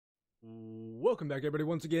Welcome back, everybody,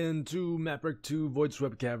 once again to Mapwreck 2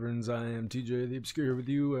 Voidswept Caverns. I am TJ the Obscure here with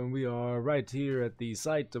you, and we are right here at the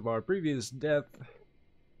site of our previous death.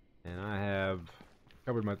 And I have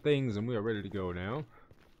covered my things, and we are ready to go now.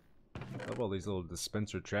 I love all these little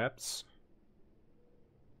dispenser traps.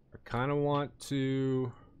 I kind of want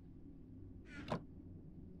to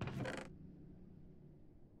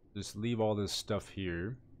just leave all this stuff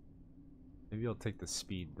here. Maybe I'll take the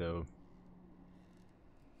speed, though.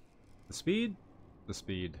 The speed? The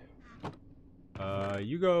speed.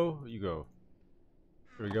 You go. Here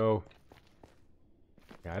we go.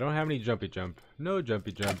 Yeah, I don't have any jumpy jump. No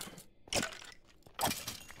jumpy jump.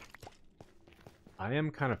 I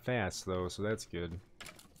am kind of fast, though, so that's good.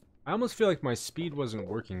 I almost feel like my speed wasn't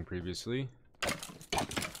working previously.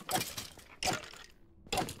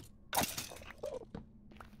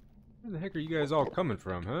 Where the heck are you guys all coming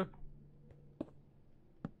from, huh?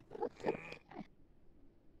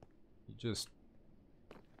 You just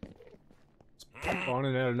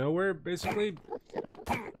spawning out of nowhere, basically.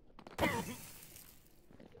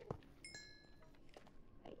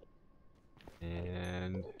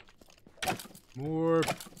 And more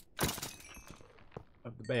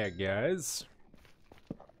of the bad guys.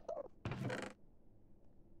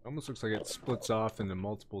 Almost looks like it splits off into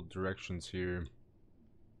multiple directions here.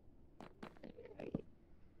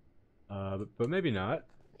 But maybe not.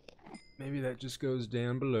 Maybe that just goes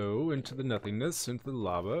down below into the nothingness, into the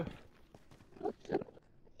lava. You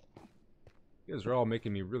guys are all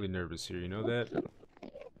making me really nervous here, you know that?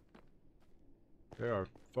 There are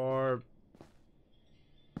far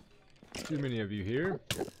too many of you here.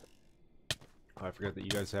 Oh, I forgot that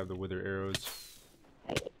you guys have the wither arrows.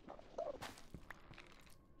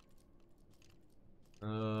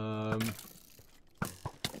 Oh,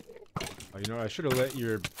 you know, I should have let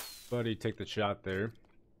your buddy take the shot there.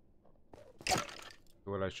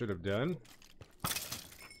 What I should have done.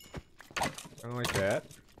 Kind of like that.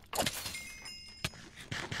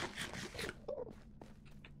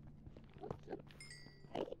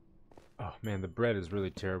 Oh man, the bread is really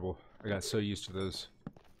terrible. I got so used to those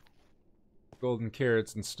golden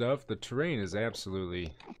carrots and stuff. The terrain is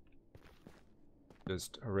absolutely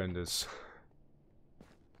just horrendous.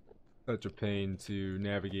 Such a pain to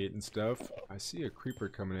navigate and stuff. I see a creeper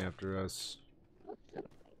coming after us.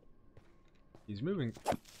 He's moving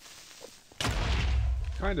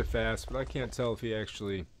kind of fast, but I can't tell if he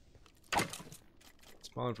actually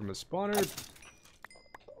spawned from a spawner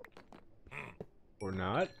or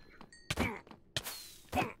not.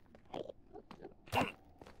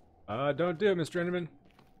 Don't do it, Mr. Enderman.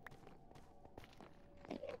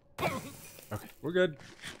 Okay, we're good.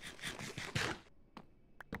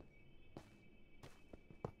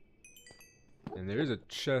 And there is a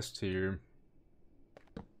chest here.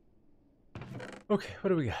 Okay, what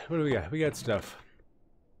do we got? What do we got? We got stuff.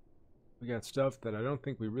 We got stuff that I don't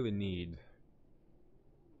think we really need.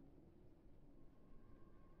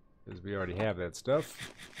 Because we already have that stuff.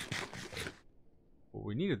 What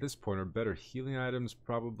we need at this point are better healing items,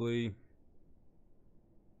 probably.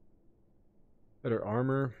 Better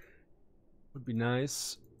armor would be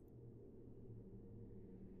nice.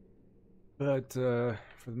 But for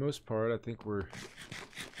the most part, I think we're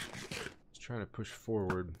just trying to push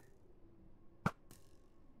forward.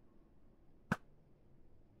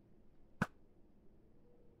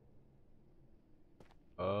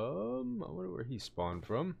 I wonder where he spawned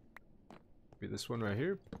from. Maybe this one right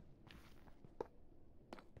here.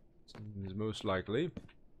 Seems most likely.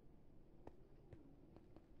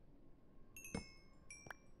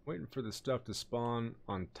 Waiting for the stuff to spawn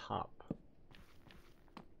on top.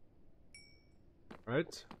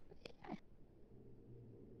 Right?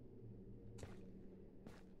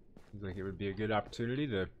 Seems like it would be a good opportunity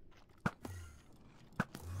to...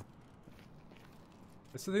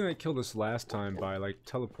 That's the thing that killed us last time by, like,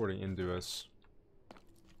 teleporting into us.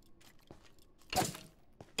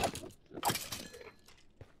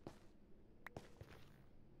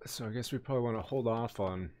 So I guess we probably want to hold off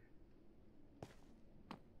on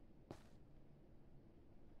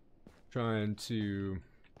trying to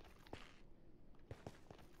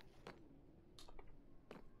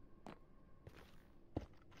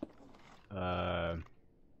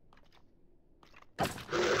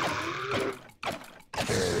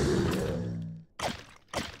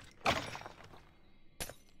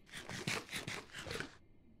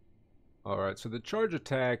Alright, so the charge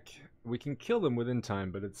attack, we can kill them within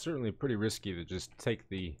time, but it's certainly pretty risky to just take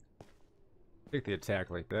the attack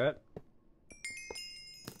like that.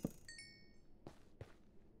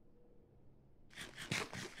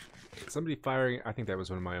 Somebody firing, I think that was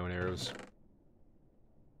one of my own arrows.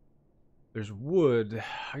 There's wood.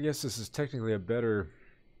 I guess this is technically a better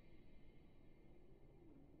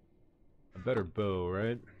bow,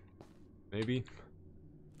 right? Maybe.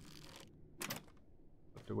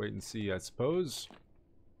 Have to wait and see, I suppose.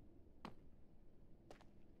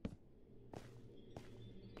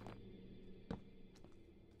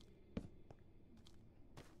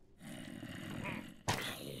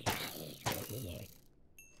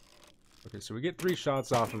 Okay, so we get 3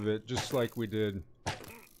 shots off of it, just like we did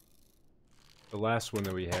the last one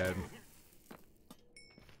that we had.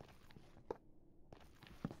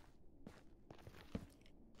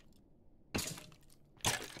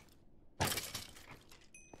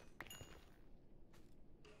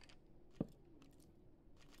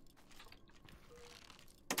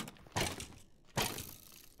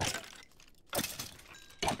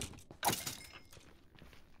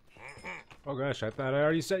 Oh gosh, I thought I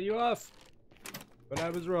already set you off, but I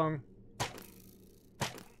was wrong.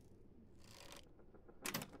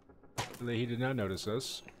 He did not notice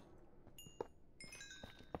us.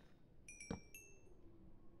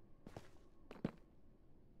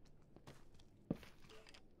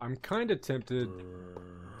 I'm kind of tempted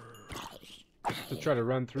to try to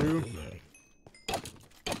run through,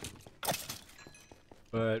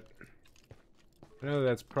 but I know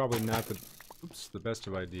that's probably not the best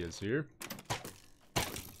of ideas here.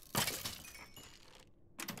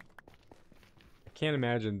 Can't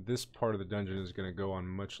imagine this part of the dungeon is going to go on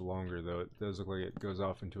much longer, though. It does look like it goes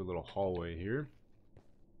off into a little hallway here.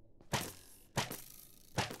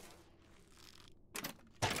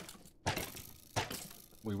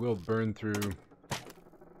 We will burn through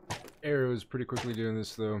arrows pretty quickly doing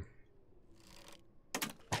this, though.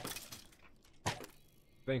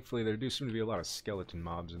 Thankfully, there do seem to be a lot of skeleton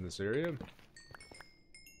mobs in this area.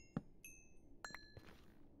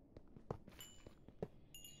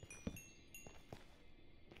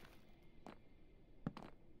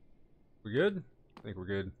 We good? I think we're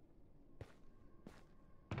good.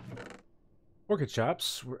 Orchid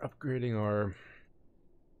shops. We're upgrading our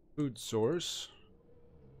food source,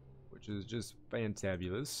 which is just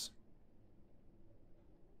fantabulous.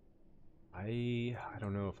 I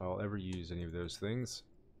don't know if I'll ever use any of those things.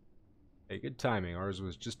 Hey, good timing. Ours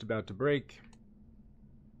was just about to break.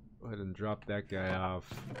 Go ahead and drop that guy off.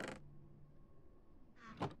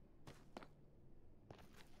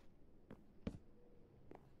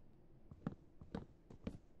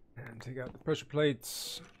 And take out the pressure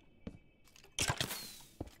plates.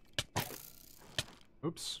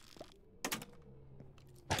 Oops.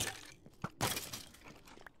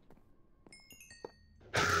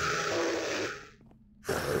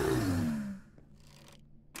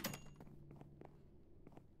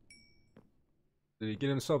 Did he get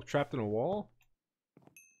himself trapped in a wall?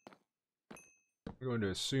 I'm going to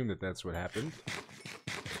assume that that's what happened.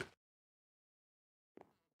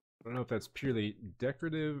 I don't know if that's purely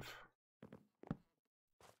decorative.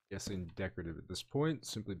 Guessing decorative at this point,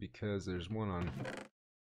 simply because there's one on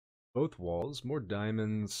both walls. More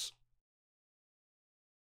diamonds.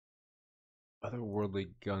 Otherworldly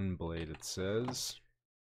gunblade, it says.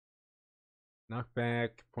 Knockback,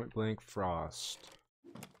 point blank, frost.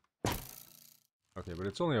 Okay, but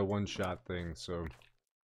it's only a one-shot thing, so I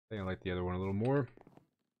think I like the other one a little more.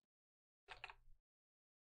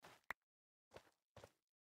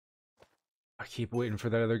 I keep waiting for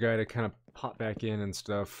that other guy to kind of pop back in and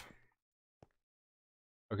stuff.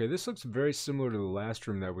 Okay, this looks very similar to the last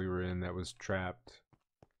room that we were in that was trapped.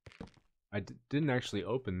 I didn't actually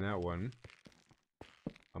open that one.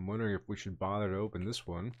 I'm wondering if we should bother to open this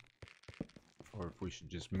one, or if we should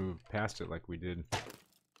just move past it like we did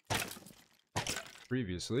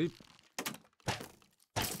previously.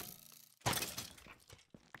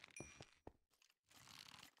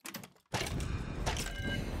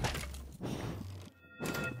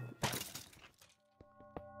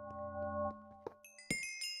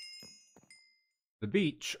 The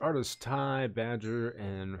beach, artist Ty, Badger,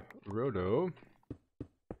 and Roto.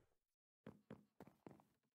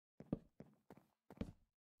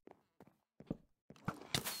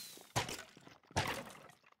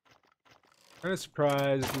 Kind of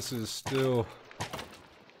surprised this is still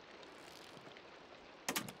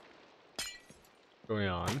going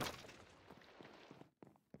on.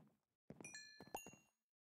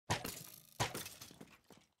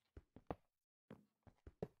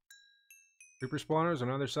 Creeper spawners on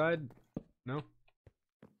the other side? No?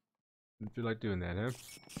 Didn't feel like doing that, huh?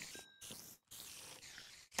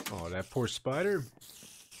 Oh, that poor spider.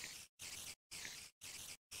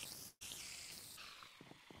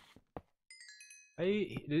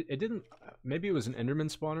 It didn't... Maybe it was an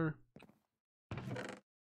Enderman spawner?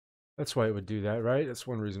 That's why it would do that, right? That's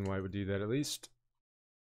one reason why it would do that, at least.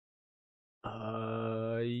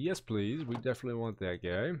 Yes, please. We definitely want that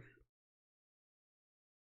guy.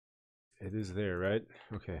 It is there, right?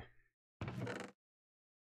 Okay.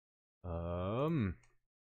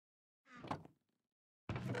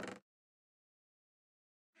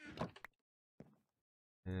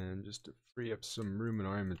 And just to free up some room in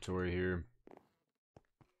our inventory here.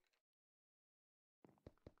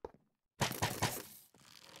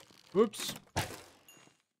 Oops. I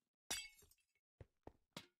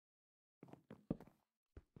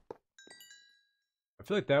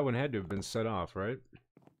feel like that one had to have been set off, right?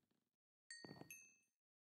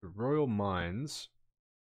 The Royal Mines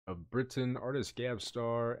of Britain, Artist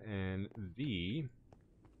Gabstar, and V.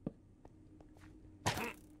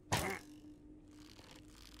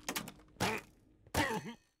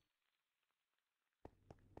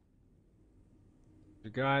 The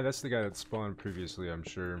guy, that's the guy that spawned previously, I'm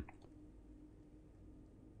sure.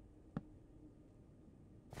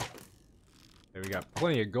 And we got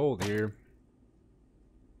plenty of gold here,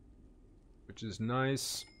 which is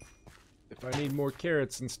nice. If I need more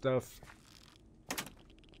carrots and stuff.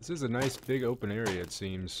 This is a nice big open area, it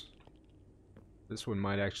seems. This one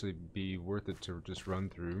might actually be worth it to just run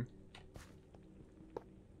through.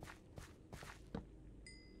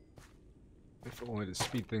 If only to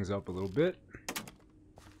speed things up a little bit.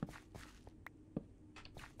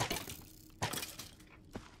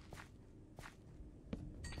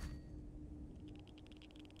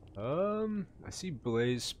 I see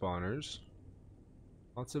blaze spawners.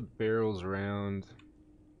 Lots of barrels around.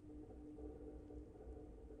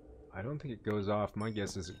 I don't think it goes off. My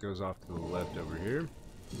guess is it goes off to the left over here.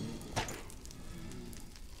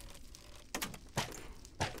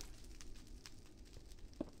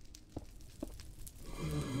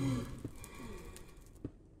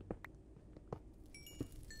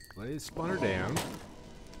 Blaze spawner down.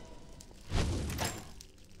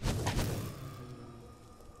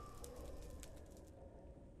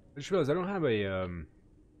 I just realized I don't have a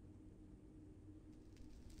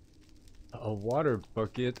water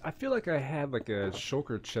bucket. I feel like I had like a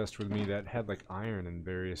shulker chest with me that had like iron and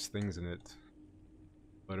various things in it.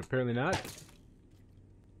 But apparently not.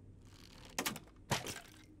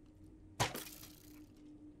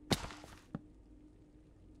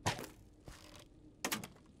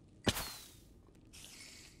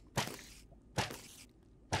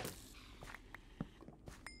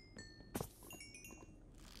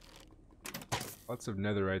 Lots of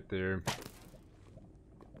netherite there.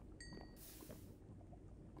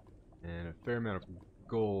 And a fair amount of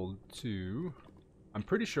gold, too. I'm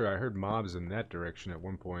pretty sure I heard mobs in that direction at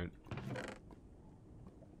one point.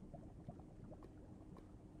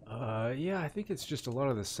 Yeah, I think it's just a lot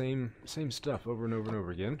of the same stuff over and over and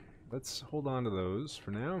over again. Let's hold on to those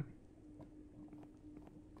for now.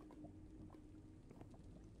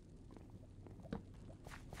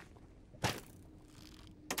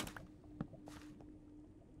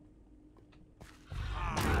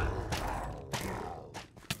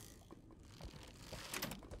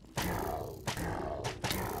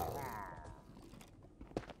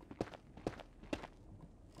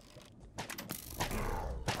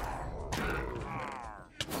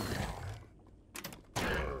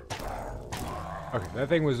 Okay, that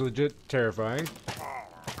thing was legit terrifying.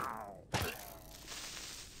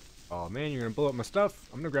 Oh man, you're gonna blow up my stuff?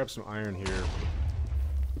 I'm gonna grab some iron here.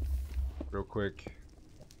 Real quick.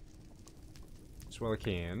 Just while I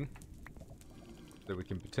can. So we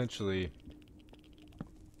can potentially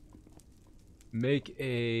make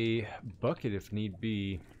a bucket if need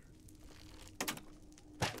be.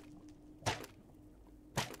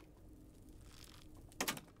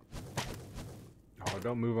 Oh,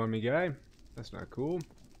 don't move on me, guy. That's not cool. I'm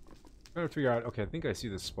trying to figure out. Okay, I think I see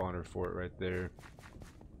the spawner for it right there.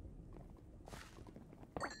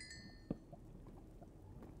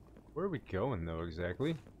 Where are we going, though,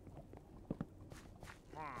 exactly?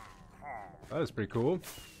 That was pretty cool.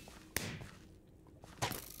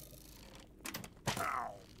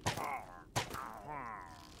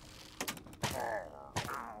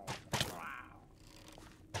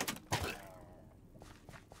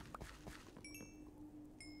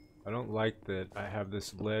 I don't like that I have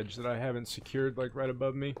this ledge that I haven't secured, like, right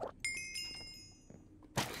above me.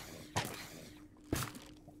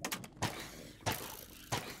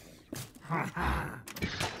 I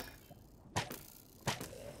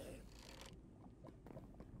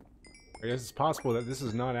guess it's possible that this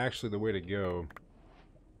is not actually the way to go.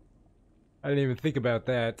 I didn't even think about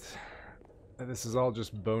that. This is all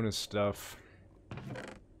just bonus stuff.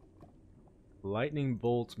 Lightning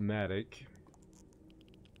Bolt Matic.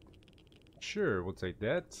 Sure, we'll take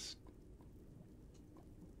that.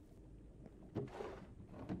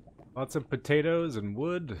 Lots of potatoes and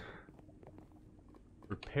wood.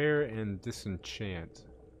 Repair and disenchant.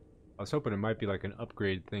 I was hoping it might be like an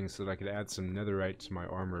upgrade thing so that I could add some netherite to my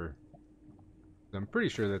armor. I'm pretty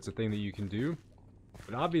sure that's a thing that you can do.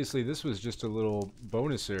 But obviously this was just a little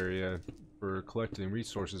bonus area for collecting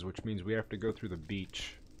resources, which means we have to go through the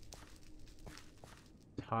beach.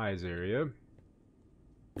 Ties area.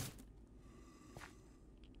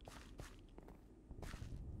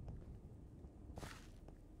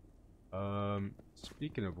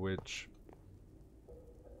 Speaking of which,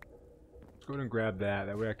 let's go ahead and grab that.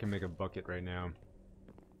 That way I can make a bucket right now.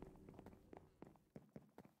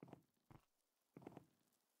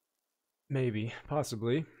 Maybe,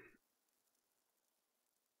 possibly.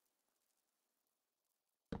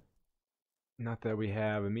 Not that we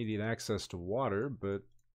have immediate access to water, but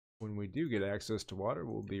when we do get access to water,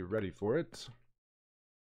 we'll be ready for it.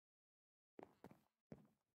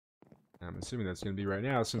 I'm assuming that's going to be right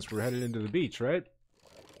now since we're headed into the beach, right?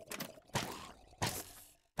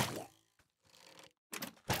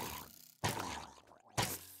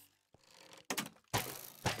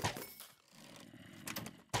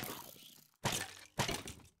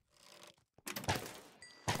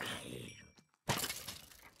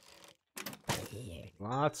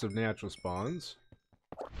 Lots of natural spawns.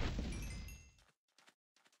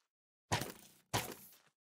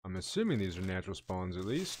 I'm assuming these are natural spawns at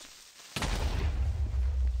least.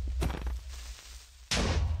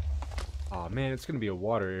 Oh man, it's gonna be a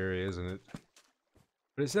water area, isn't it?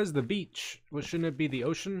 But it says the beach. Well, shouldn't it be the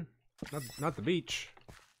ocean? Not the beach.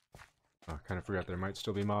 Oh, I kind of forgot there might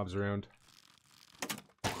still be mobs around.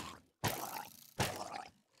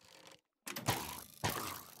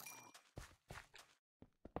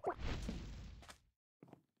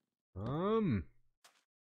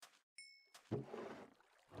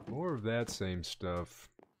 More of that same stuff.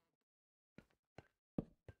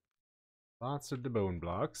 Lots of the bone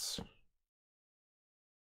blocks.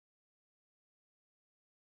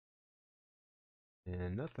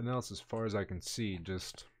 And nothing else as far as I can see,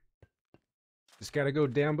 just gotta go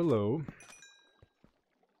down below.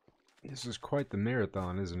 This is quite the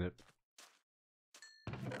marathon, isn't it?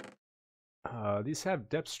 These have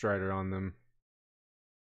depth strider on them.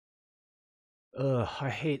 Ugh, I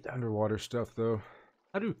hate underwater stuff though.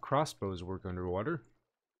 How do crossbows work underwater?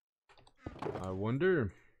 I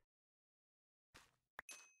wonder.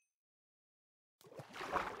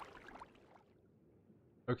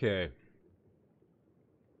 Okay.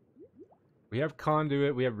 We have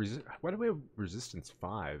conduit, we have why do we have resistance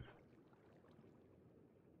 5?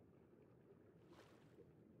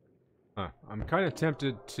 Huh, I'm kind of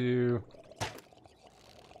tempted to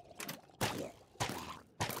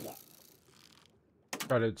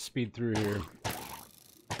try to speed through here.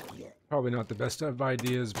 Probably not the best of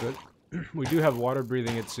ideas, but we do have water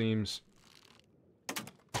breathing, it seems.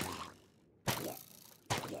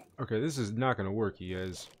 Okay, this is not going to work, you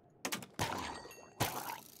guys.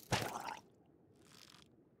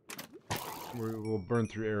 We'll burn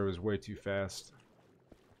through arrows way too fast.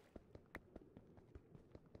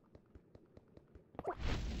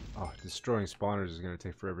 Oh, destroying spawners is going to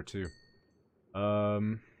take forever too. I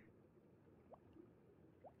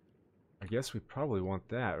guess we probably want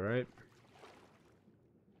that, right?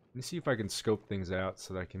 Let me see if I can scope things out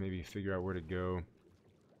so that I can maybe figure out where to go.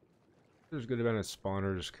 There's a good amount of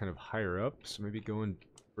spawners kind of higher up, so maybe going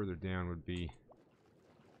further down would be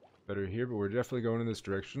better here, but we're definitely going in this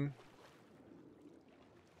direction.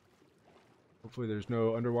 Hopefully there's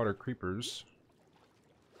no underwater creepers.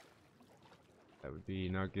 That would be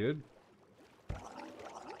not good.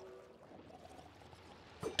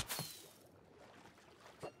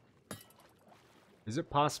 Is it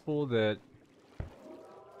possible that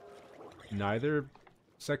neither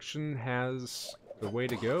section has the way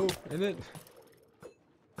to go in it?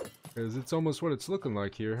 Because it's almost what it's looking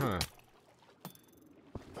like here, huh?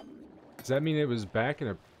 Does that mean it was back in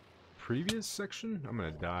a previous section? I'm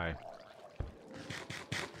gonna die.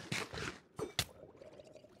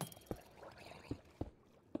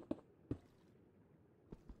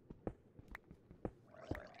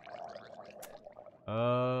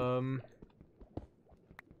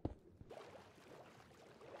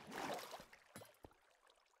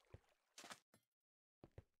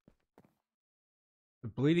 The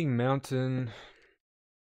Bleeding Mountain.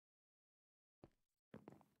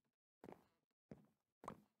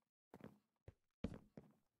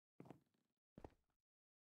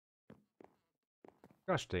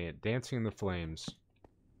 Gosh dang it, Dancing in the Flames.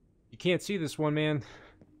 You can't see this one, man.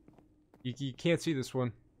 You can't see this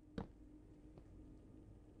one.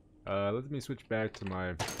 Let me switch back to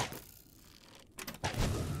my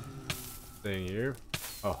thing here.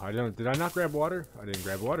 Oh, I don't. Did I not grab water? I didn't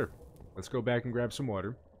grab water. Let's go back and grab some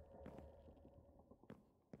water.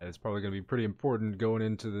 It's probably going to be pretty important going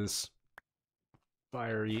into this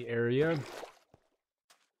fiery area.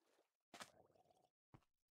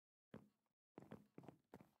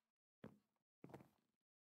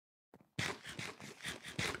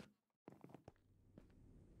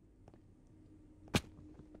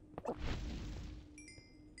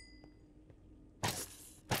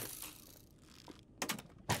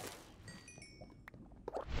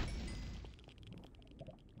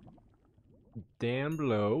 Down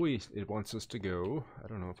below, it wants us to go. I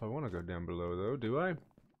don't know if I want to go down below, though, do I?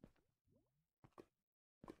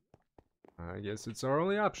 I guess it's our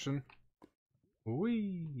only option.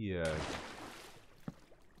 Whee!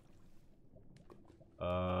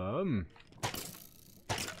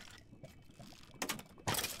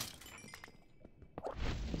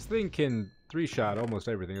 This thing can three-shot almost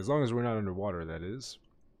everything, as long as we're not underwater, that is.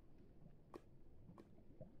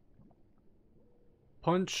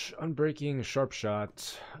 Punch, unbreaking, sharp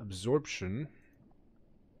shot, absorption.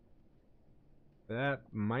 That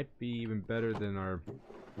might be even better than our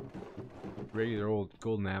regular old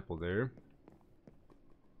golden apple there.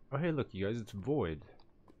 Oh hey, look you guys, it's void.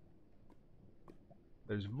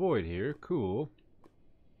 There's void here, cool.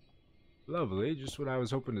 Lovely, just what I was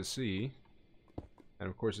hoping to see. And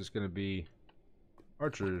of course it's going to be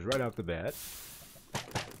archers right out the bat.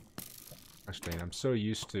 Actually, I'm so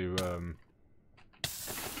used to,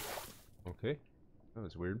 okay, that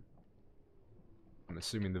was weird. I'm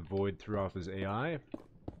assuming the void threw off his AI.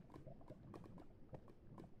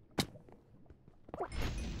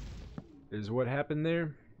 Is what happened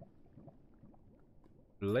there.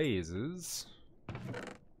 Blazes.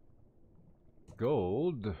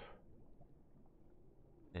 Gold.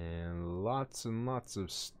 And lots of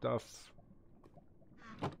stuff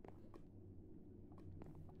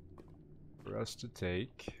for us to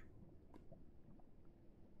take.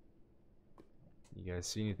 You guys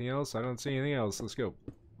see anything else? I don't see anything else. Let's go.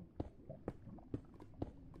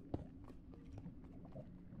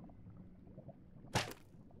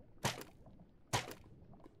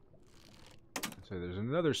 So there's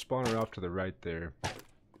another spawner off to the right there.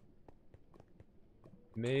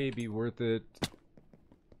 Maybe worth it.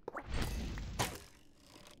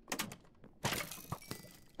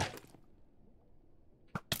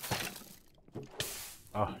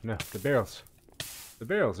 Oh no, the barrels. The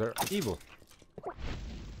barrels are evil.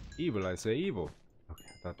 Evil, I say evil. Okay,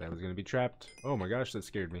 I thought that was gonna be trapped. Oh my gosh, that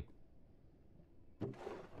scared me.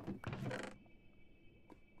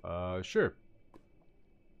 Sure.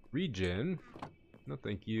 Regen. No,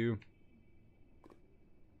 thank you.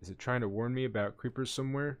 Is it trying to warn me about creepers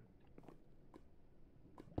somewhere?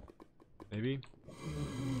 Maybe?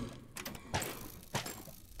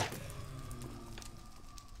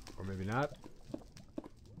 Or maybe not.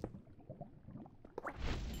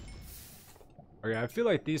 Okay, I feel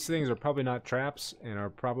like these things are probably not traps and are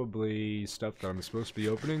probably stuff that I'm supposed to be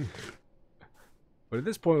opening. But at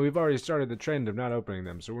this point, we've already started the trend of not opening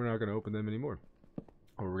them, so we're not going to open them anymore.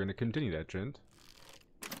 Or we're going to continue that trend.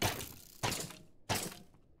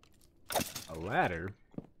 A ladder.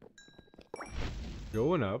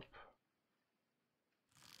 Going up.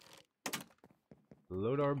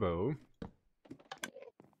 Load our bow.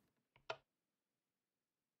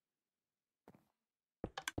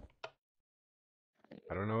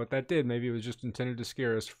 I don't know what that did. Maybe it was just intended to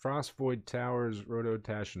scare us. Frost Void Towers,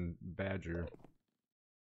 Rototash, and Badger.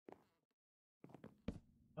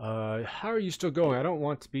 How are you still going? I don't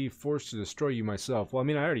want to be forced to destroy you myself. Well, I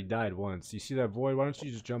mean, I already died once. You see that void? Why don't you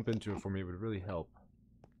just jump into it for me? It would really help.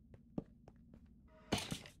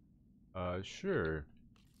 Sure.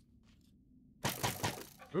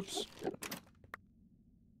 Oops.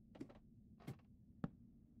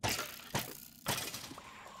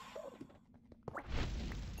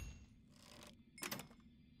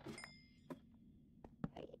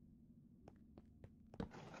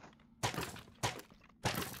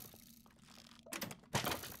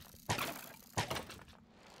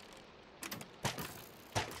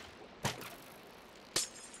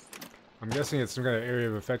 I'm guessing it's some kind of area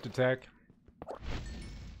of effect attack.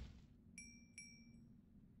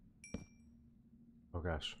 Oh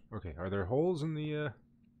gosh. Okay, are there holes in the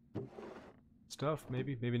stuff?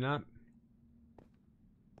 Maybe, maybe not.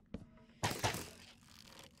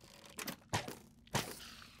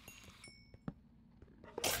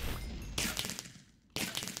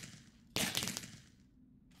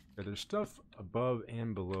 Okay, there's stuff above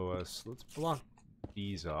and below us. Let's block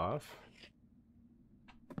these off.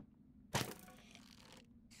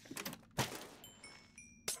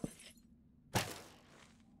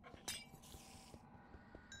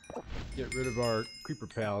 Get rid of our creeper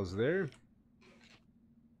pals there.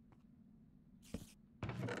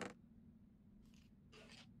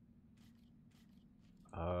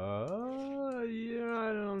 Yeah,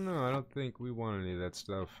 I don't know. I don't think we want any of that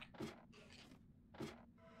stuff.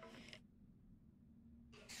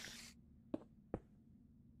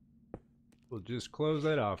 We'll just close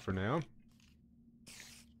that off for now.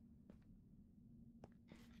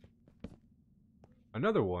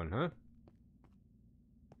 Another one, huh?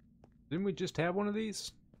 Didn't we just have one of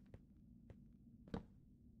these?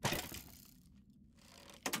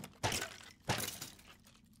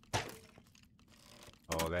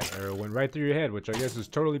 Oh, that arrow went right through your head, which I guess is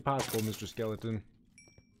totally possible, Mr. Skeleton.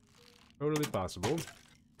 Totally possible.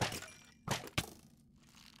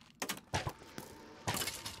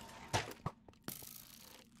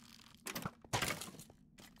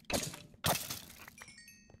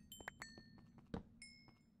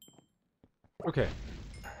 Okay.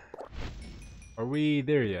 Are we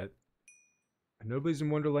there yet? Nobody's in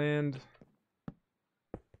Wonderland.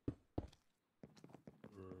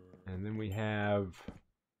 And then we have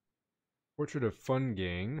Portrait of Fun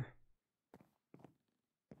Gang.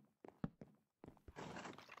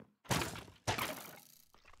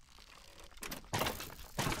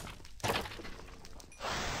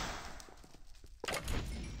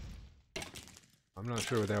 I'm not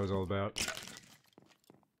sure what that was all about.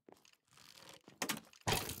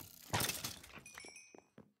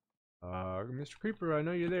 Mr. Creeper, I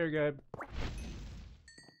know you're there, guy.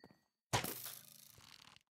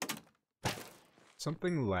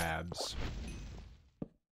 Something Labs.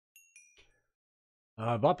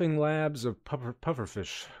 Bopping Labs of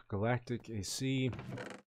Pufferfish. Galactic AC.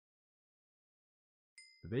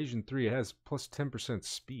 Evasion 3, it has plus 10%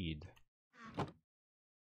 speed. I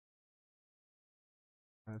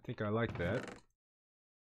think I like that.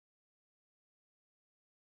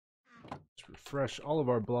 Let's refresh all of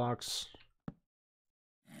our blocks.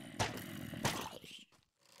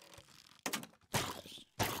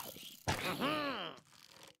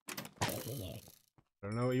 I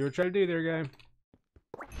don't know what you were trying to do there, guy.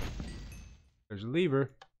 There's a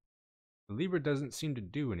lever. The lever doesn't seem to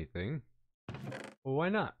do anything. Well, why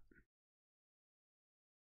not?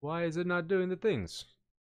 Why is it not doing the things?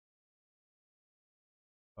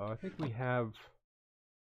 I think we have a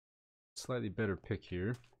slightly better pick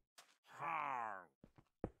here.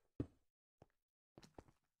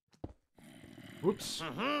 Whoops.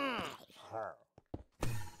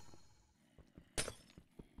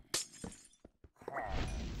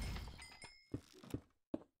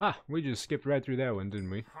 Ah, we just skipped right through that one, didn't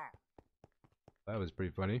we? That was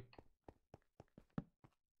pretty funny.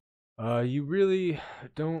 You really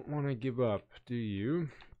don't want to give up, do you?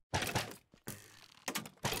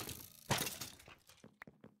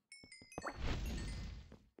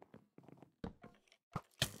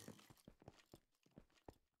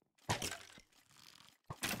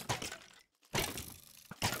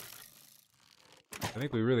 I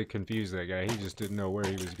think we really confused that guy. He just didn't know where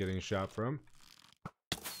he was getting shot from.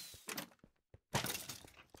 I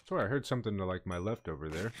swear I heard something to like my left over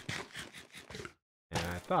there. And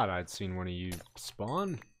I thought I'd seen one of you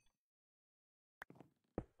spawn.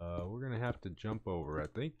 We're gonna have to jump over, I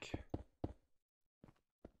think.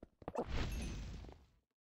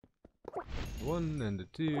 One and a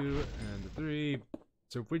two and a three.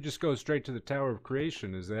 So if we just go straight to the Tower of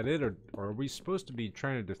Creation, is that it? Or are we supposed to be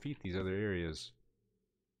trying to defeat these other areas?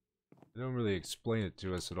 They don't really explain it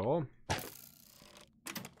to us at all.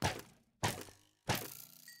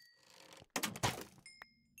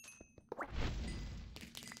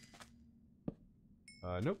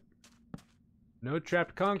 Nope. No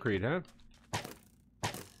trapped concrete, huh?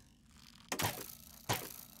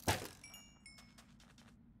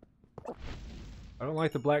 I don't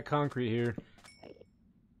like the black concrete here.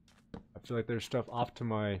 I feel like there's stuff off to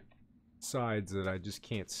my sides that I just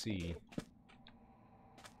can't see.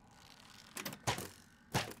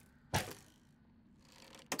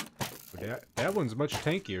 But that one's much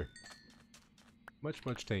tankier. Much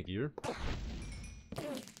tankier.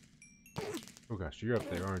 Oh gosh, you're up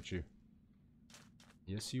there, aren't you?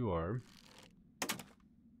 Yes, you are.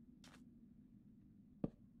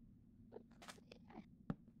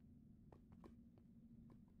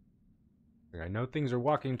 I know things are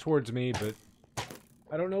walking towards me, but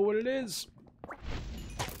I don't know what it is.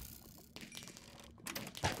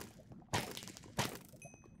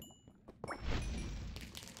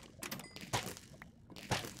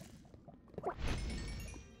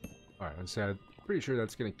 Alright, let's add. Pretty sure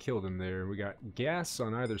that's gonna kill them there. We got gas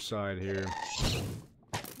on either side here.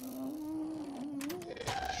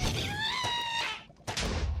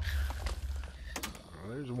 Oh,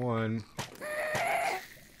 there's one.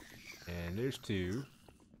 And there's two.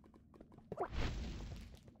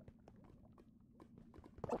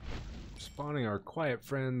 Spawning our quiet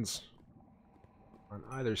friends on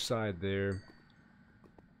either side there.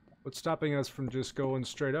 What's stopping us from just going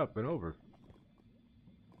straight up and over?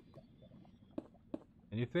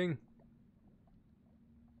 Anything?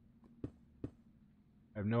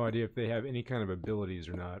 I have no idea if they have any kind of abilities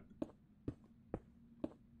or not.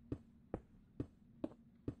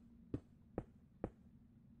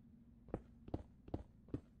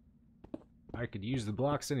 I could use the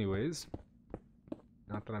blocks anyways.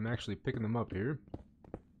 Not that I'm actually picking them up here.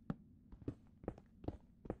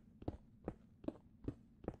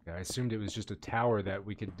 Yeah, I assumed it was just a tower that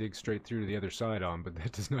we could dig straight through to the other side on, but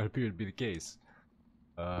that does not appear to be the case.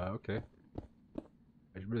 Okay.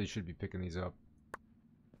 I really should be picking these up.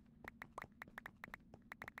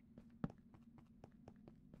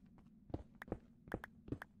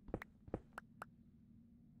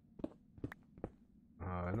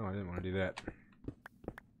 No, I didn't want to do that.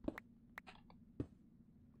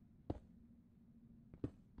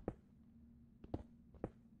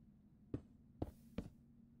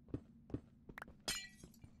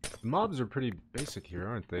 The mobs are pretty basic here,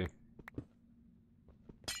 aren't they?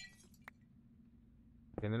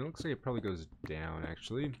 And then it looks like it probably goes down,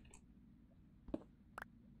 actually.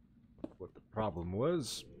 What the problem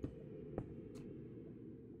was.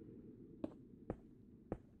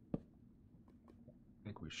 I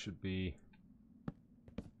think we should be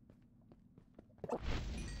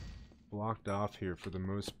blocked off here for the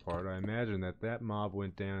most part. I imagine that that mob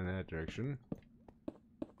went down in that direction.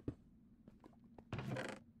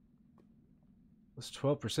 Plus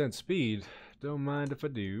 12% speed. Don't mind if I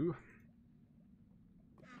do.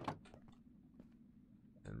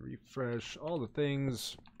 And refresh all the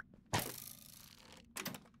things.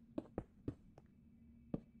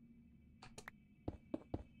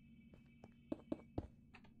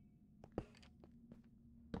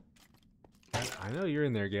 I know you're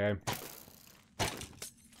in there, guy.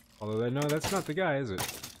 Although, no, that's not the guy, is it?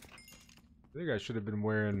 I think I should have been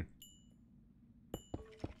wearing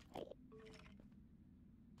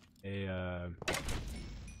a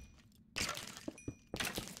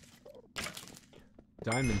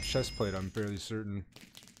diamond chestplate, I'm fairly certain.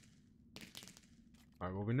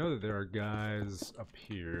 Alright, well, we know that there are guys up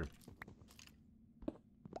here.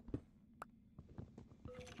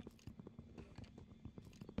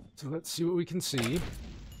 So let's see what we can see.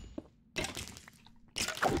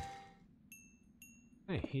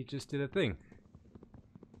 Hey, he just did a thing.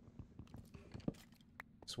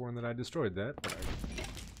 Sworn that I destroyed that, but I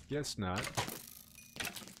guess not.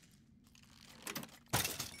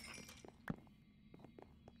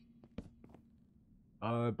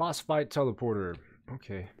 Boss fight teleporter.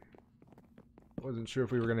 Okay. Wasn't sure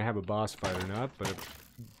if we were going to have a boss fight or not, but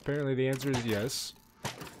apparently the answer is yes.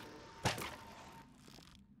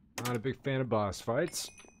 Not a big fan of boss fights,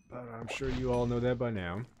 but I'm sure you all know that by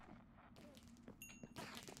now.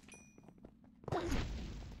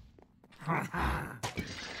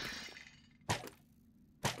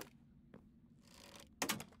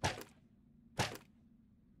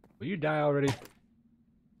 Will you die already?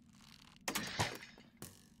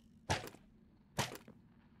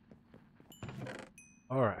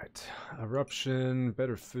 Alright. Eruption,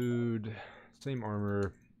 better food, same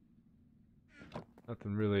armor.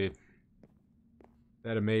 Nothing really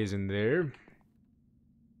that amazing there.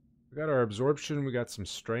 We got our absorption, we got some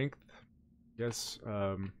strength. Yes,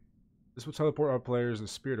 this will teleport our players, the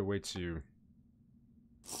spirit awaits you.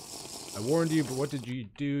 I warned you, but what did you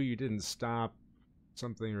do? You didn't stop.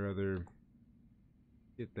 Something or other.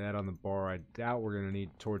 Get that on the bar. I doubt we're gonna need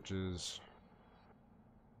torches.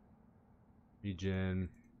 Regen.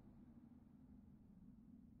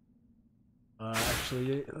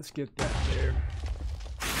 Actually, let's get that there.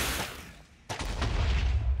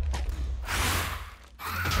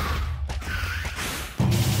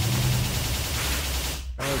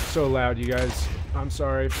 Oh, it's so loud, you guys. I'm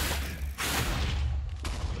sorry.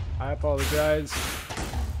 I apologize.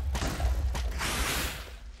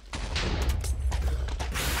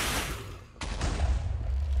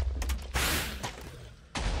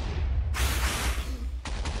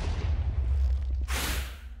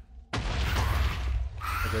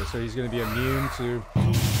 Okay, so he's going to be immune to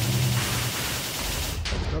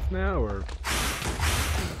stuff now, or?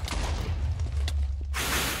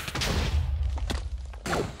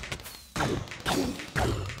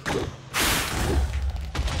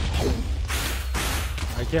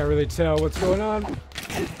 I can't really tell what's going on.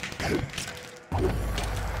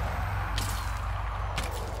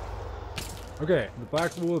 Okay, the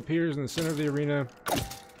black wool appears in the center of the arena.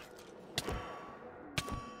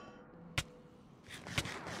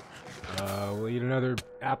 We'll eat another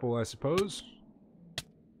apple, I suppose.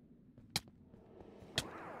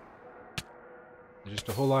 Just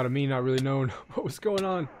a whole lot of me not really knowing what was going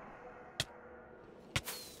on.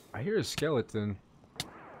 I hear a skeleton.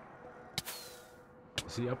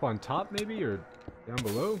 Is he up on top, maybe, or down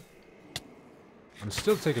below? I'm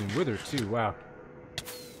still taking Wither, too. Wow.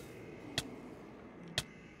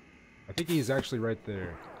 I think he's actually right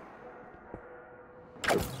there.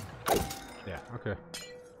 Yeah, okay.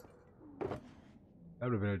 That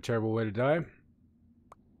would have been a terrible way to die.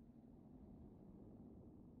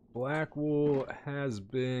 Black wool has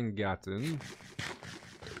been gotten.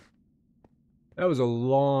 That was a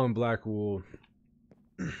long black wool.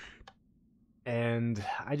 And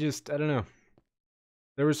I don't know.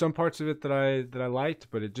 There were some parts of it that I liked,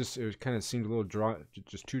 but it kind of seemed a little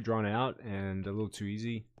just too drawn out and a little too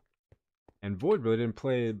easy. And Void really didn't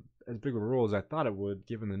play as big of a role as I thought it would,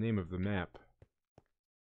 given the name of the map.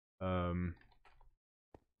 And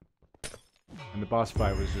the boss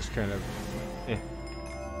fight was just kind of eh.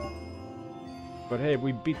 But hey,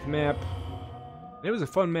 we beat the map. It was a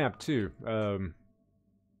fun map too.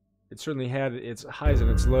 It certainly had its highs and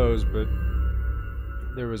its lows, but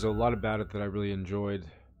there was a lot about it that I really enjoyed.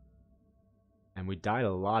 And we died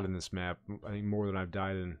a lot in this map. I think more than I've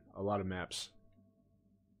died in a lot of maps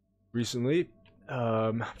recently.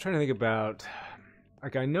 I'm trying to think about...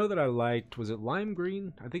 Like, I know that I liked... Was it lime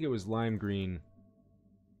green? I think it was lime green.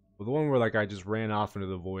 Well, the one where, like, I just ran off into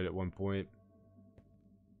the void at one point.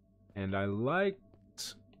 And I liked...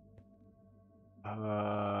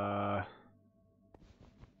 I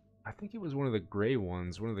think it was one of the gray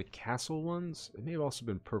ones. One of the castle ones. It may have also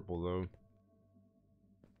been purple, though.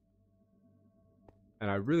 And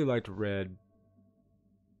I really liked red.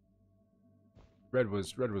 Red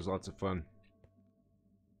was lots of fun.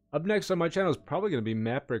 Up next on my channel is probably going to be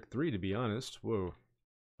Mapwreck 3, to be honest. Whoa.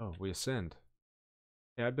 Oh, we ascend.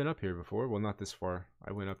 Yeah, I've been up here before. Well, not this far.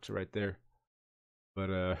 I went up to right there. But,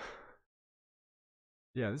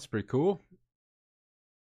 yeah, this is pretty cool.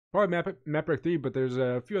 Probably Mapwreck 3, but there's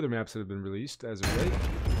a few other maps that have been released as of late.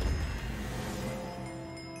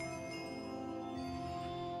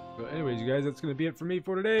 So anyways, you guys, that's going to be it for me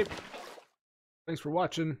for today. Thanks for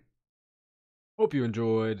watching. Hope you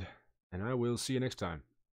enjoyed, and I will see you next time.